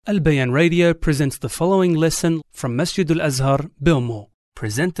Al-Bayan Radio presents the following lesson from Masjid Al-Azhar, Bilmo,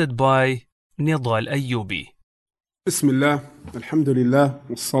 presented by Nedal Ayoubi. Bismillah, alhamdulillah,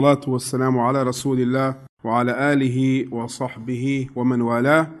 wassalatu wassalamu ala rasulillah, wa ala alihi wa sahbihi wa man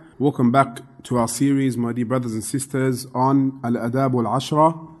wala. Welcome back to our series, my dear brothers and sisters, on Al-Adab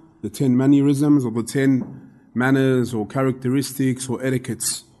al-Ashra, the 10 Mannerisms, or the 10 manners or characteristics or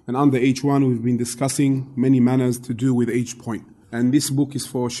etiquettes. And under each one we've been discussing many manners to do with each point. And this book is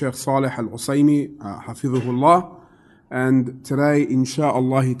for Sheikh Saleh Al-Usaymi, Hafidhullah. And today,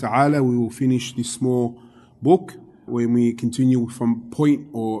 insha'Allah ta'ala, we will finish this small book when we continue from point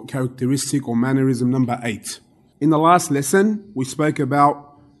or characteristic or mannerism number 8. In the last lesson, we spoke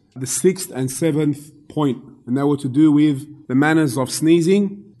about the 6th and 7th point, and they were to do with the manners of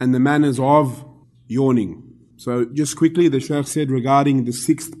sneezing and the manners of yawning. So just quickly, the Shaykh said regarding the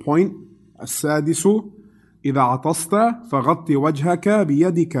 6th point, السادس إذا عطست فغط وجهك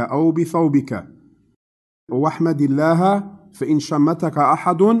بيدك أو بثوبك واحمد الله فإن شمتك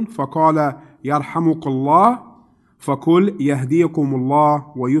أحد فقال يرحمك الله فقل يهديكم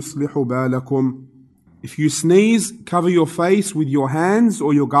الله ويصلح بالكم. If you sneeze, cover your face with your hands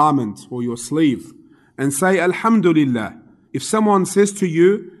or your garment or your sleeve and say Alhamdulillah. If someone says to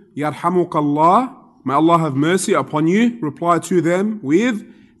you يرحمك الله, may Allah have mercy upon you, reply to them with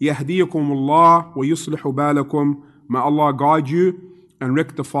يهديكم الله ويصلح بالكم. May Allah guide you and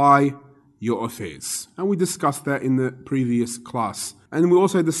rectify your affairs. And we discussed that in the previous class. And we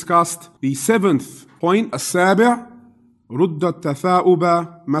also discussed the 7th point, السابع رد التثاؤب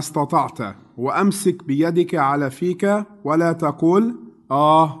ما استطعت وأمسك بيدك على فيك ولا تقول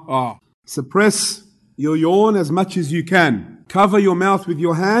Suppress your yawn as much as you can. Cover your mouth with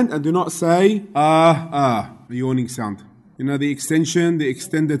your hand and do not say the yawning sound. You know the extension, the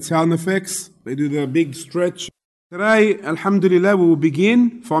extended sound effects, they do the big stretch. Today, alhamdulillah, we will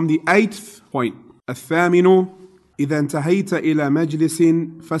begin from the 8th point. الثامن إذا انتهيت إلى مجلس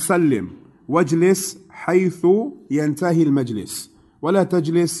فسلم واجلس حيث ينتهي المجلس ولا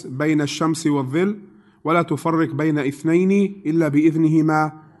تجلس بين الشمس والظل ولا تفرق بين اثنين إلا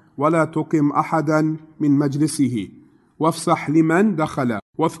بإذنهما ولا تقم أحدا من مجلسه وافسح لمن دخل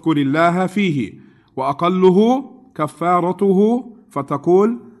واذكر الله فيه وأقله كفارته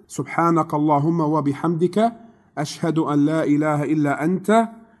فتقول سبحانك اللهم وبحمدك أشهد أن لا إله إلا أنت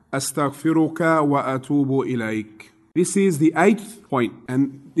أستغفرك وأتوب إليك. This is the 8th point,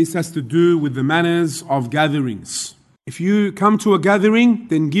 and this has to do with the manners of gatherings. If you come to a gathering,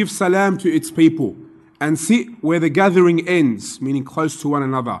 then give salam to its people and sit where the gathering ends, meaning close to one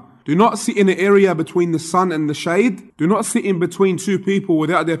another. Do not sit in an area between the sun and the shade. Do not sit in between two people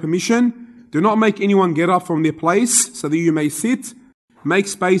without their permission. Do not make anyone get up from their place so that you may sit. Make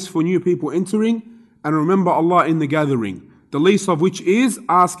space for new people entering and remember Allah in the gathering. The least of which is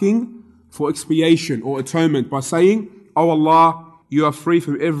asking for expiation or atonement by saying, "O Allah, you are free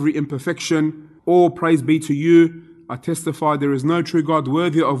from every imperfection. All praise be to you. I testify there is no true God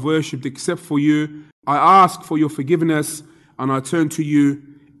worthy of worship except for you. I ask for your forgiveness and I turn to you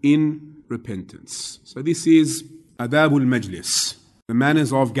in repentance." So this is Adab al-Majlis, the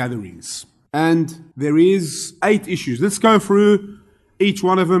manners of gatherings. And there is 8 issues. Let's go through each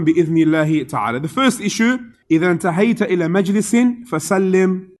one of them بإذن ta'ala. The first issue, إذا انتهيت إلى مجلس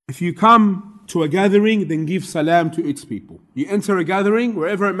فسلم. If you come to a gathering, then give salam to its people. You enter a gathering,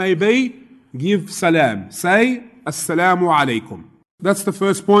 wherever it may be, give salam. Say, Assalamu alaikum. That's the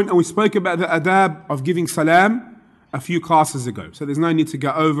first point, and we spoke about the adab of giving salam a few classes ago. So there's no need to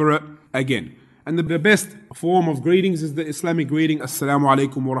go over it again. And the best form of greetings is the Islamic greeting, Assalamu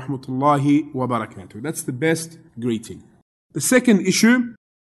alaikum wa rahmatullahi wa barakatuh. That's the best greeting. The second issue,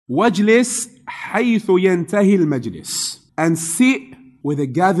 وَاجْلِسْ حَيْثُ يَنْتَهِي الْمَجْلِسِ. And sit where the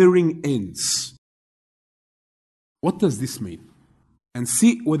gathering ends. What does this mean? And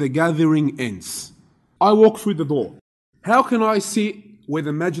sit where the gathering ends. I walk through the door. How can I sit where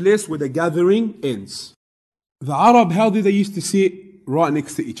the majlis, where the gathering ends? The Arab, how did they used to sit right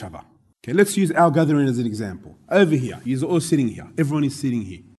next to each other? Okay, let's use our gathering as an example. Over here, you're all sitting here. Everyone is sitting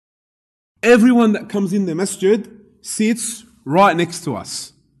here. Everyone that comes in the masjid sits right next to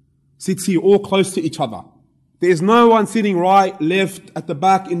us. Sits here all close to each other. There's no one sitting right, left, at the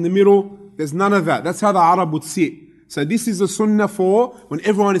back, in the middle. There's none of that. That's how the Arab would sit. So this is a sunnah for when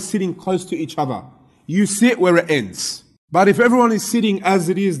everyone is sitting close to each other. You sit where it ends. But if everyone is sitting as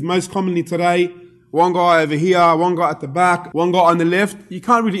it is most commonly today, one guy over here, one guy at the back, one guy on the left, you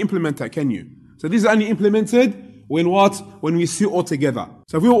can't really implement that, can you? So this is only implemented when what? When we sit all together.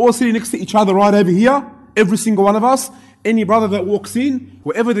 So if we were all sitting next to each other right over here, every single one of us, any brother that walks in,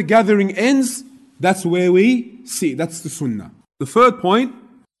 wherever the gathering ends, that's where we sit. That's the sunnah. The third point,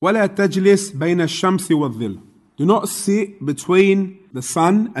 ولا تجلس بين الشمس والظل. Do not sit between the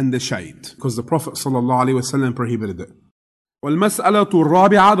sun and the shade, because the Prophet ﷺ prohibited it. والمسألة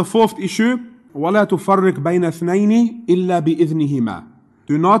الرابعة, the fourth issue, ولا تفرق بين اثنين إلا بإذنهما.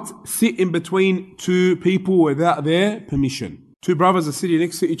 Do not sit in between two people without their permission. Two brothers are sitting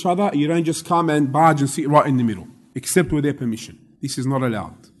next to each other, you don't just come and barge and sit right in the middle, except with their permission. This is not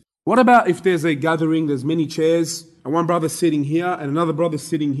allowed. What about if there's a gathering, there's many chairs, and one brother's sitting here and another brother's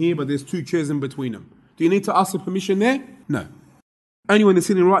sitting here, but there's two chairs in between them? Do you need to ask for permission there? No. Only when they're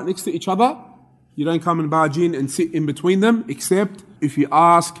sitting right next to each other, you don't come and barge in and sit in between them, except if you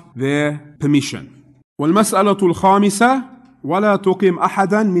ask their permission. والمسألة الخامسة ولا تقم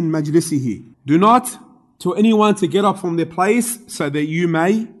أحدا من مجلسه. Do not tell anyone to get up from their place so that you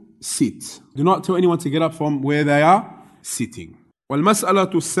may sit. Do not tell anyone to get up from where they are sitting.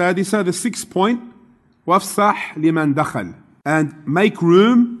 والمسألة السادسة, the sixth point, وافسح لمن دخل. And make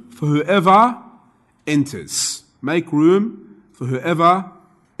room for whoever enters. Make room for whoever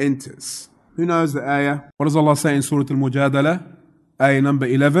enters. Who knows the ayah? What does Allah say in Surah Al-Mujadala? Ayah number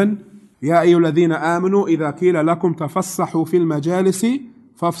 11. يا أيها الذين آمنوا إذا قيل لكم تفسحوا في المجالس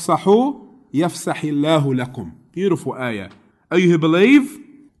فافسحوا يفسح الله لكم. Beautiful ayah. Oh, you who believe,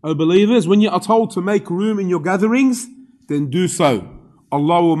 oh believers, when you are told to make room in your gatherings, then do so.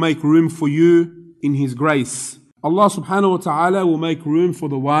 Allah will make room for you in His grace. Allah subhanahu wa ta'ala will make room for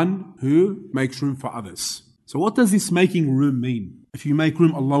the one who makes room for others. So what does this making room mean? If you make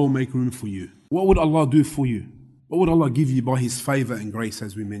room, Allah will make room for you. What would Allah do for you? What would Allah give you by His favor and grace,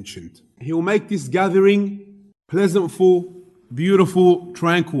 as we mentioned? He will make this gathering pleasantful, beautiful,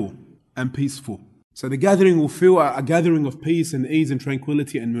 tranquil, and peaceful. So the gathering will feel a gathering of peace and ease and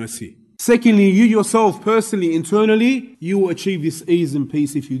tranquility and mercy. Secondly, you yourself, personally, internally, you will achieve this ease and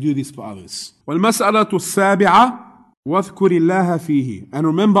peace if you do this for others. وَالْمَسْأَلَةُ السَّابِعَةُ وَاذْكُرِ اللَّهَ فِيهِ. And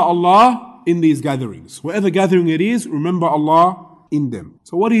remember Allah in these gatherings. Whatever gathering it is, remember Allah in them.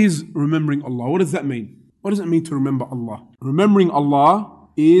 So what is remembering Allah? What does that mean? What does it mean to remember Allah? Remembering Allah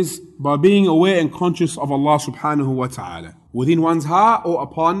is by being aware and conscious of Allah subhanahu wa ta'ala within one's heart or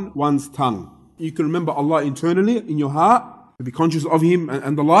upon one's tongue. You can remember Allah internally in your heart, to be conscious of Him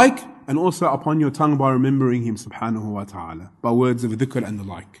and the like, and also upon your tongue by remembering Him subhanahu wa ta'ala, by words of dhikr and the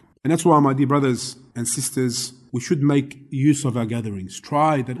like. And that's why, my dear brothers and sisters, we should make use of our gatherings.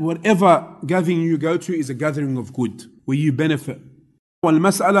 Try that whatever gathering you go to is a gathering of good, where you benefit.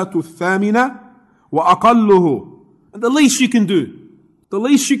 وَالْمَسْأَلَةُ الثَّامِنَةُ وَأَقَلُّهُ. And the least you can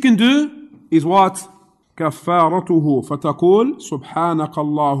do is what? كفارته فتقول سبحانك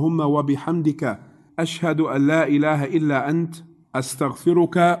اللهم وبحمدك أشهد أن لا إله إلا أنت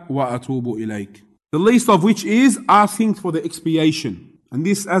أستغفرك وأتوب إليك. The least of which is asking for the expiation. And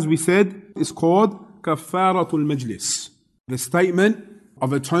this, as we said, is called kafaratul majlis, the statement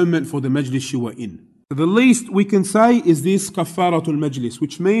of atonement for the majlis you were in. The least we can say is this kafaratul majlis,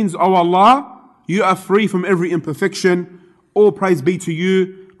 which means, oh Allah, you are free from every imperfection. All praise be to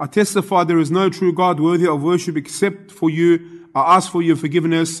you. I testify there is no true God worthy of worship except for you. I ask for your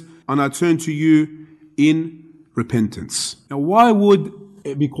forgiveness and I turn to you in repentance. Now, why would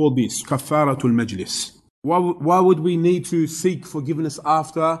it be called this? Kafaratul majlis. Why would we need to seek forgiveness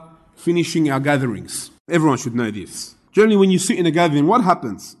after finishing our gatherings? Everyone should know this. Generally, when you sit in a gathering, what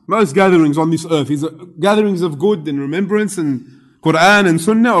happens? Most gatherings on this earth is gatherings of good and remembrance and Quran and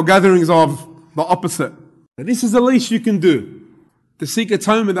Sunnah, or gatherings of the opposite. Now, this is the least you can do, to seek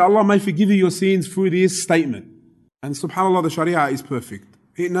atonement that Allah may forgive you your sins through this statement. And subhanAllah, the Sharia is perfect.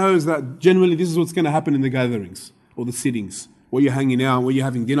 It knows that generally this is what's going to happen in the gatherings or the sittings, where you're hanging out, where you're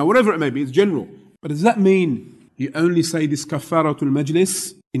having dinner, whatever it may be, it's general. But does that mean you only say this kafaratul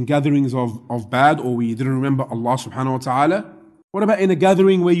majlis in gatherings of bad, or where you didn't remember Allah subhanahu wa ta'ala? What about in a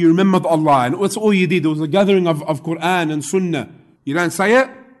gathering where you remembered Allah and that's all you did? It was a gathering of Quran and Sunnah. You don't say it?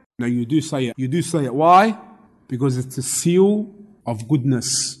 No, you do say it. You do say it. Why? Because it's a seal of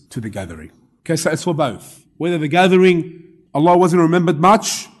goodness to the gathering. Okay, so it's for both. Whether the gathering, Allah wasn't remembered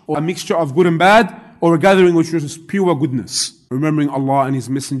much, or a mixture of good and bad, or a gathering which was pure goodness, remembering Allah and His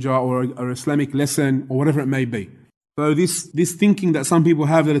Messenger, or an Islamic lesson, or whatever it may be. So this thinking that some people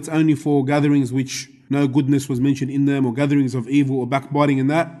have that it's only for gatherings which no goodness was mentioned in them, or gatherings of evil or backbiting and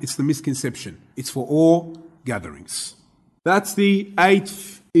that, it's the misconception. It's for all gatherings. That's the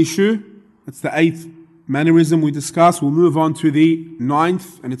 8th issue. That's the 8th mannerism we discussed. We'll move on to the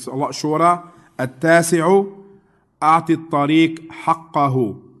 9th, and it's a lot shorter. التاسع أعط الطريق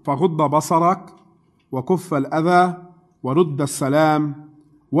حقه فغض بصرك وكف الأذى ورد السلام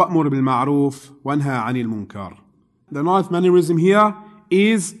وأمر بالمعروف وانهى عن المنكر. The 9th mannerism here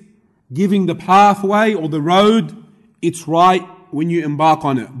is giving the pathway or the road its right when you embark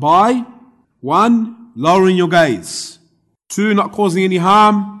on it? By 1, lowering your gaze. 2, not causing any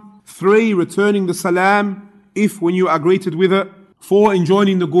harm. 3, returning the salam if when you are greeted with it. 4,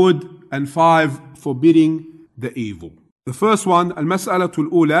 enjoining the good. And 5, forbidding the evil. The first one,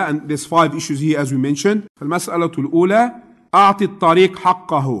 al-mas'alatul ula, and there's 5 issues here as we mentioned. Al-mas'alatul ula, أعطي الطريق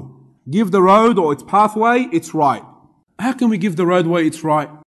حقه. Give the road or its pathway its right. How can we give the roadway its right?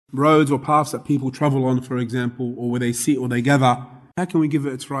 Roads or paths that people travel on, for example, or where they sit or they gather. How can we give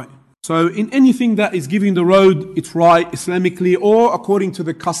it its right? So in anything that is giving the road its right Islamically or according to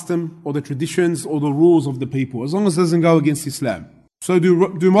the custom or the traditions or the rules of the people, as long as it doesn't go against Islam. So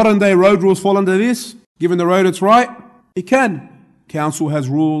do modern day road rules fall under this? Giving the road its right? It can. Council has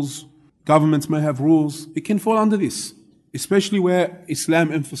rules. Governments may have rules. It can fall under this. Especially where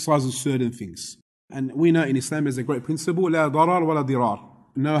Islam emphasizes certain things. And we know in Islam there's a great principle, لا ضرر ولا ضرار.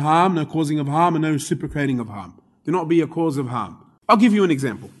 No harm, no causing of harm, and no reciprocating of harm. Do not be a cause of harm. I'll give you an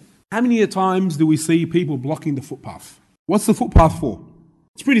example. How many times do we see people blocking the footpath? What's the footpath for?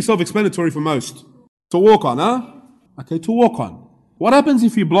 It's pretty self-explanatory for most. To walk on, huh? Okay, to walk on. What happens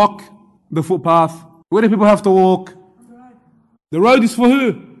if you block the footpath? Where do people have to walk? The road is for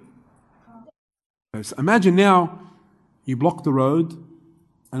who? So imagine now, you block the road,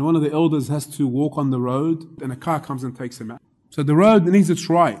 and one of the elders has to walk on the road, and a car comes and takes him out. So the road needs its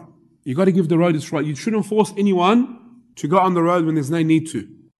right. You got to give the road its right. You shouldn't force anyone to go on the road when there's no need to.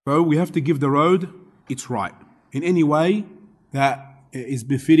 So we have to give the road its right in any way that is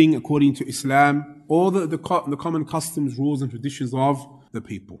befitting according to Islam or the common customs, rules, and traditions of the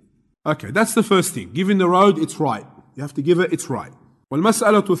people. Okay, that's the first thing. Giving the road its right. You have to give it its right.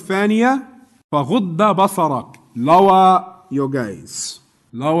 والمسألة الثانية فغض بصرك. Lower your gaze.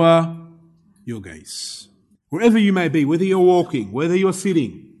 Lower your gaze. Wherever you may be, whether you're walking, whether you're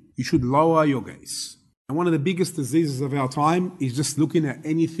sitting, you should lower your gaze. And one of the biggest diseases of our time is just looking at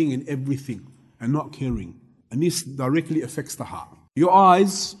anything and everything and not caring. And this directly affects the heart. Your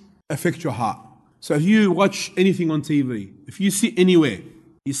eyes affect your heart. So if you watch anything on TV, if you sit anywhere,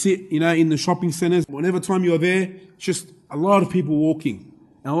 you sit, in the shopping centers, whenever time you're there, it's just a lot of people walking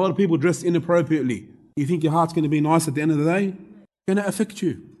and a lot of people dressed inappropriately. You think your heart's going to be nice at the end of the day? It's going to affect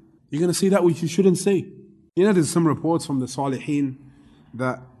you. You're going to see that which you shouldn't see. There's some reports from the Salihin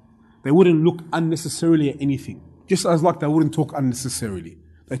that they wouldn't look unnecessarily at anything. Just as like they wouldn't talk unnecessarily.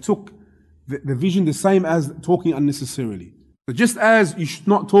 They took the vision the same as talking unnecessarily. So just as you should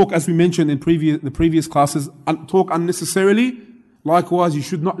not talk, as we mentioned in the previous classes, talk unnecessarily, likewise you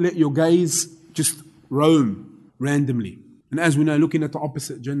should not let your gaze just roam randomly. And as we know, looking at the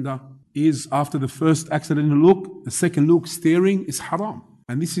opposite gender is after the first accidental look, the second look, staring, is haram.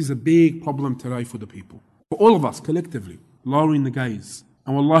 And this is a big problem today for the people. For all of us collectively, lowering the gaze.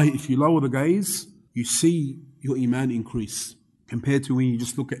 And wallahi, if you lower the gaze, you see your iman increase compared to when you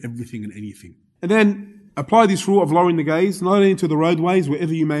just look at everything and anything. And then apply this rule of lowering the gaze, not only to the roadways,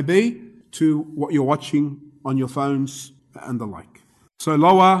 wherever you may be, to what you're watching on your phones and the like. So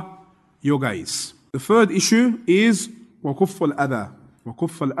lower your gaze. The third issue is وَكُفَّ الْأَذَى.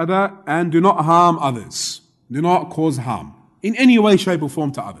 وَكُفَّ الْأَذَى, and do not harm others. Do not cause harm in any way, shape or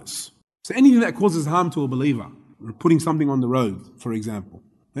form to others. So anything that causes harm to a believer, putting something on the road, for example,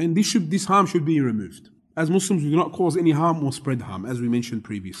 then this harm should be removed. As Muslims, we do not cause any harm or spread harm, as we mentioned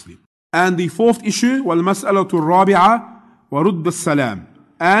previously. And the fourth issue, وَالْمَسْأَلَةُ الرَّابِعَةُ وَرُدَّ السَّلَامِ,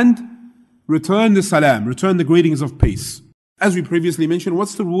 and return the salam, return the greetings of peace. As we previously mentioned,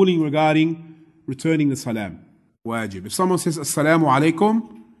 what's the ruling regarding returning the salam? Wajib. If someone says Assalamu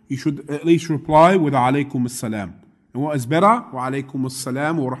alaikum, you should at least reply with alaykum as-salam. And what is better? Wa alaykum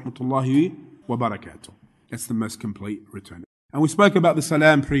as-salam wa rahmatullahi wa barakatuh. That's the most complete return. And we spoke about the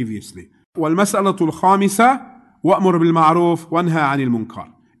salam previously. وَالْمَسْأَلَةُ الْخَامِسَةُ وَأْمُرْ بِالْمَعْرُوفِ وَانْهَى عَنِ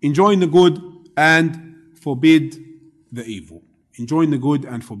الْمُنْكَرِ. Enjoin the good and forbid the evil. Enjoin the good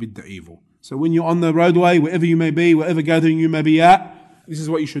and forbid the evil. So when you're on the roadway, wherever you may be, whatever gathering you may be at, this is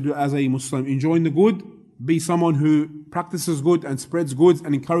what you should do as a Muslim. Enjoin the good. Be someone who practices good and spreads good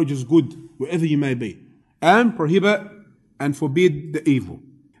and encourages good wherever you may be. And prohibit and forbid the evil.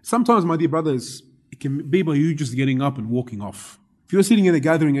 Sometimes, my dear brothers, it can be by you just getting up and walking off. If you're sitting in a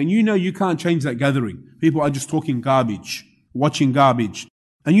gathering and you know you can't change that gathering, people are just talking garbage, watching garbage,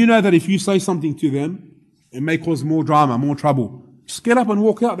 and you know that if you say something to them, it may cause more drama, more trouble. Just get up and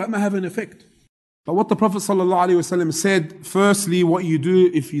walk out. That may have an effect. But what the Prophet ﷺ said, firstly, what you do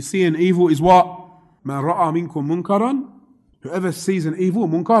if you see an evil is what? مَا رَأَى مِنْكُمْ مُنْكَرًا. Whoever sees an evil,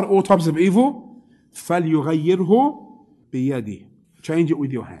 munkar, all types of evil, فَلْيُغَيِّرْهُ بِيَدِهِ. Change it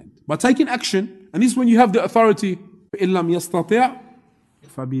with your hand. By taking action, and this is when you have the authority, فَإِن لَمْ يَسْتَطِعْ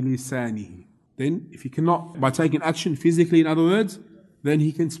فَبِلِسَانِهِ. then if he cannot, by taking action physically, in other words, then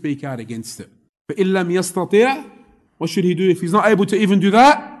he can speak out against it. فَإِن لَمْ يَسْتَطِعْ, what should he do if he's not able to even do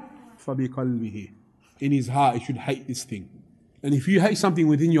that? فَبِقَلْبِهِ, in his heart, he should hate this thing. And if you hate something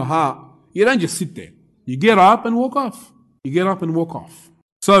within your heart, you don't just sit there. You get up and walk off. You get up and walk off.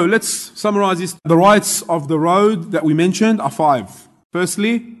 So let's summarize this. The rights of the road that we mentioned are 5.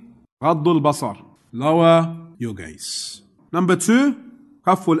 Firstly, غض البصر, lower your gaze. Number 2,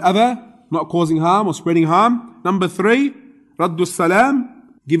 كف الأذى, not causing harm or spreading harm. Number 3, رد السلام,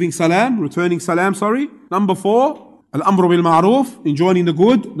 giving salam, returning salam, sorry. Number 4, الأمر بالمعروف, enjoining the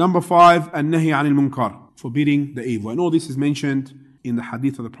good. Number 5, النهي عن المنكر, forbidding the evil. And all this is mentioned in the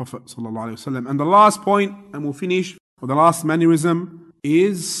hadith of the Prophet ﷺ. And the last point, and we'll finish, or the last mannerism,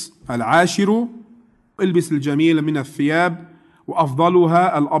 is العاشر البس الجميل من الثياب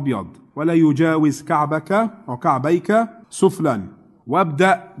وأفضلها الأبيض ولا يجاوز كعبك أو كعبيك سفلا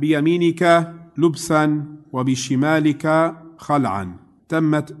وابدأ بيمينك لبسا وبشمالك خلعا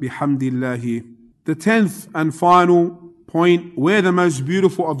تمت بحمد الله. The 10th and final point, wear the most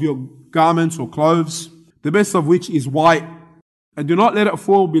beautiful of your garments or clothes, the best of which is white, and do not let it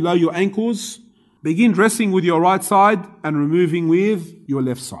fall below your ankles. Begin dressing with your right side and removing with your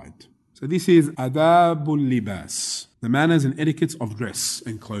left side. So this is Adabul Libas, the manners and etiquettes of dress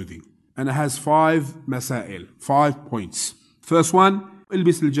and clothing. And it has 5 masail, 5 points. First one,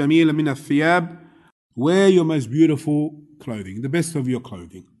 البس الجميل من الثياب, wear your most beautiful clothing, the best of your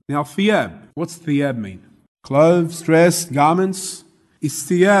clothing. Now thiyab, what's thiyab mean? Clothes, dress, garments. Is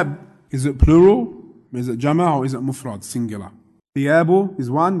thiyab, is it plural? Is it jama' or is it mufrad, singular? Thiyabu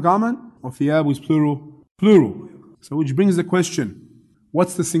is one garment or thiyabu is plural? Plural. So which brings the question,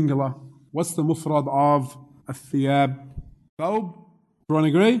 what's the singular? What's the mufrad of الثياب? Thawb? Everyone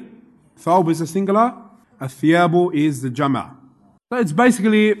agree? Thawb is the singular, الثياب is the jama'. So it's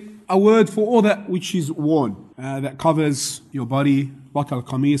basically a word for all that which is worn, that covers your body, like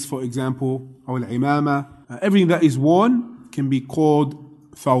al-qamis for example, or al-imama. Everything that is worn can be called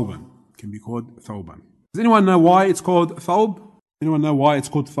thawban. Does anyone know why it's called thawb? Anyone know why it's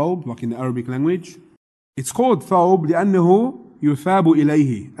called thawb, like in the Arabic language? It's called thawb لأنه يثاب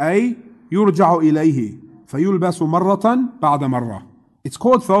إليه أي يرجع إليه فيلبس مرة بعد مرة. It's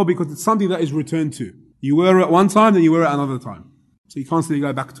called thawb because it's something that is returned to. You wear it one time, then you wear it another time. So you constantly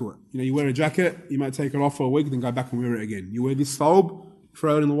go back to it. You wear a jacket, you might take it off for a week, then go back and wear it again. You wear this thawb,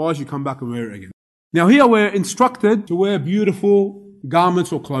 throw it in the wash, you come back and wear it again. Now here we're instructed to wear beautiful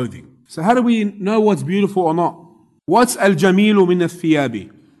garments or clothing. So how do we know what's beautiful or not? What's al-jamilu min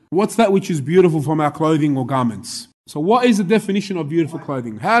al-thiyabi? What's that which is beautiful from our clothing or garments? So what is the definition of beautiful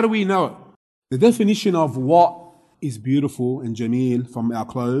clothing? How do we know it? The definition of what is beautiful and jameel from our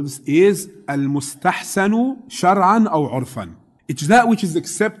clothes is al-mustahsanu shar'an aw urfan. It's that which is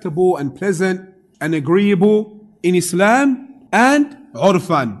acceptable and pleasant and agreeable in Islam and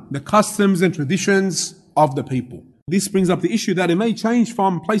urfan, the customs and traditions of the people. This brings up the issue that it may change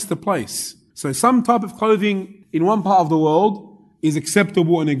from place to place. So some type of clothing in one part of the world is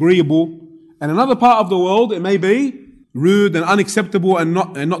acceptable and agreeable, and another part of the world it may be rude and unacceptable and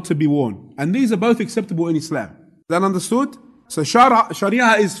not to be worn. And these are both acceptable in Islam. Is that understood? So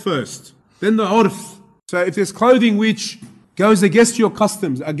Sharia is first, then the urf. So if there's clothing which goes against your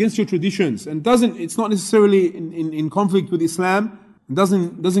customs, against your traditions, and it's not necessarily in conflict with Islam, and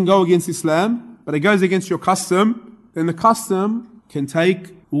doesn't go against Islam, but it goes against your custom, then the custom can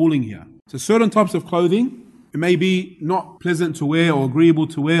take ruling here. So certain types of clothing, it may be not pleasant to wear or agreeable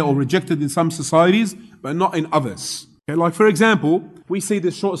to wear or rejected in some societies, but not in others. Okay, like for example, we see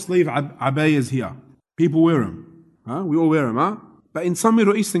the short sleeve abayas here. People wear them. We all wear them. But in some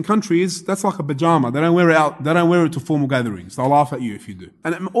Middle Eastern countries, that's like a pajama. They don't wear it out. They don't wear it to formal gatherings. They'll laugh at you if you do.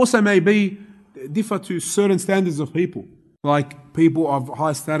 And it also may differ to certain standards of people. Like people of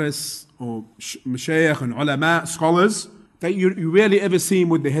high status or mashayikh and ulama, scholars, you rarely ever see them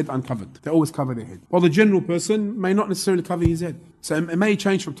with their head uncovered. They always cover their head. While the general person may not necessarily cover his head. So it may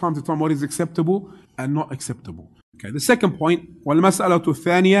change from time to time what is acceptable and not acceptable. Okay, the second point, وَالْمَسْأَلَةُ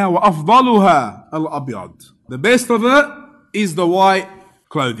الثَّانِيَةِ وَأَفْضَلُهَا الْأَبْيَضُ. The best of it is the white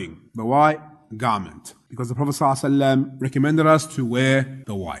clothing, the white garment. Because the Prophet ﷺ recommended us to wear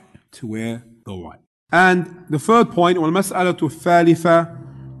the white. And the third point, وَالْمَسْأَلَةُ الثَّالِثَةِ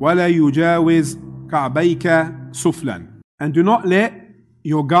وَلَا يُجَاوِزْ كَعْبَيْكَ سُفْلًا. And do not let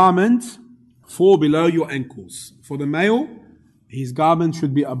your garment fall below your ankles. For the male, his garment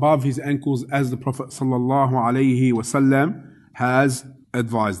should be above his ankles as the Prophet ﷺ has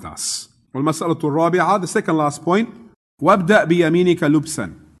advised us. وَالْمَسْأَلَةُ الرَّابِعَةِ, the second last point, وَابْدَأْ بِيَمِينِكَ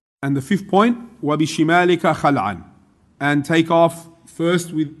لُبْسًا. And the fifth point, وَبِشِمَالِكَ خَلْعًا. And take off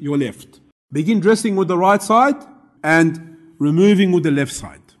first with your left. Begin dressing with the right side and removing with the left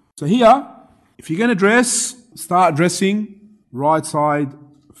side. So here, if you're going to dress, start dressing right side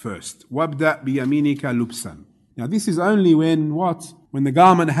first. وَابْدَأْ بِيَمِينِكَ لُبْسًا. Now this is only when what? When the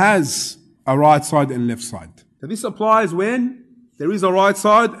garment has a right side and left side. So this applies when there is a right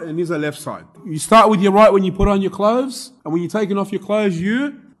side and there is a left side. You start with your right when you put on your clothes, and when you're taking off your clothes,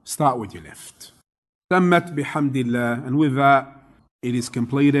 you start with your left. تَمَّتْ بِحَمْدِ اللَّهِ. And with that, it is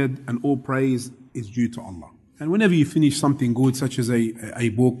completed and all praise is due to Allah. And whenever you finish something good, such as a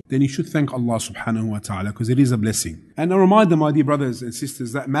book, then you should thank Allah subhanahu wa ta'ala, because it is a blessing. And a reminder, my dear brothers and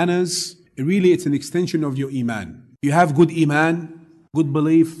sisters, that manners, it's an extension of your iman. You have good iman, good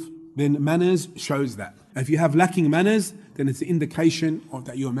belief, then manners shows that. If you have lacking manners, then it's an indication of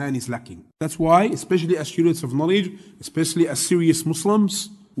that your man is lacking. That's why, especially as students of knowledge, especially as serious Muslims,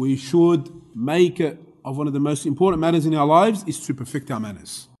 we should make it of one of the most important matters in our lives is to perfect our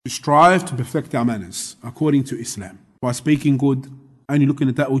manners. To strive to perfect our manners according to Islam. By speaking good, only looking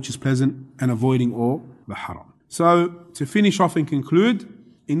at that which is pleasant and avoiding all the haram. So to finish off and conclude,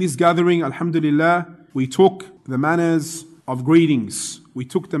 in this gathering, alhamdulillah, we took the manners of greetings. We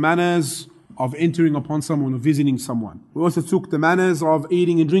took the manners of entering upon someone or visiting someone. We also took the manners of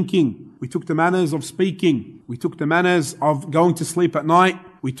eating and drinking. We took the manners of speaking. We took the manners of going to sleep at night.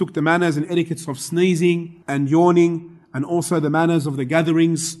 We took the manners and etiquettes of sneezing and yawning, and also the manners of the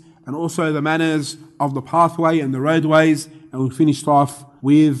gatherings, and also the manners of the pathway and the roadways. And we finished off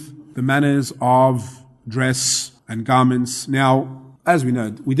with the manners of dress and garments. Now, as we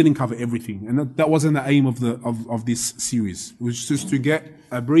know, we didn't cover everything, and that wasn't the aim of this series. It was just to get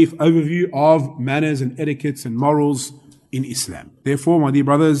a brief overview of manners and etiquettes and morals in Islam. Therefore, my dear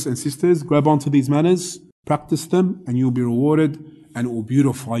brothers and sisters, grab onto these manners, practice them, and you'll be rewarded, and it will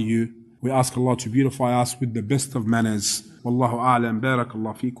beautify you. We ask Allah to beautify us with the best of manners. Wallahu a'lam.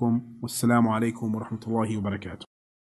 Barakallahu feekum. Wassalamu alaikum wa rahmatullahi wa barakatuh.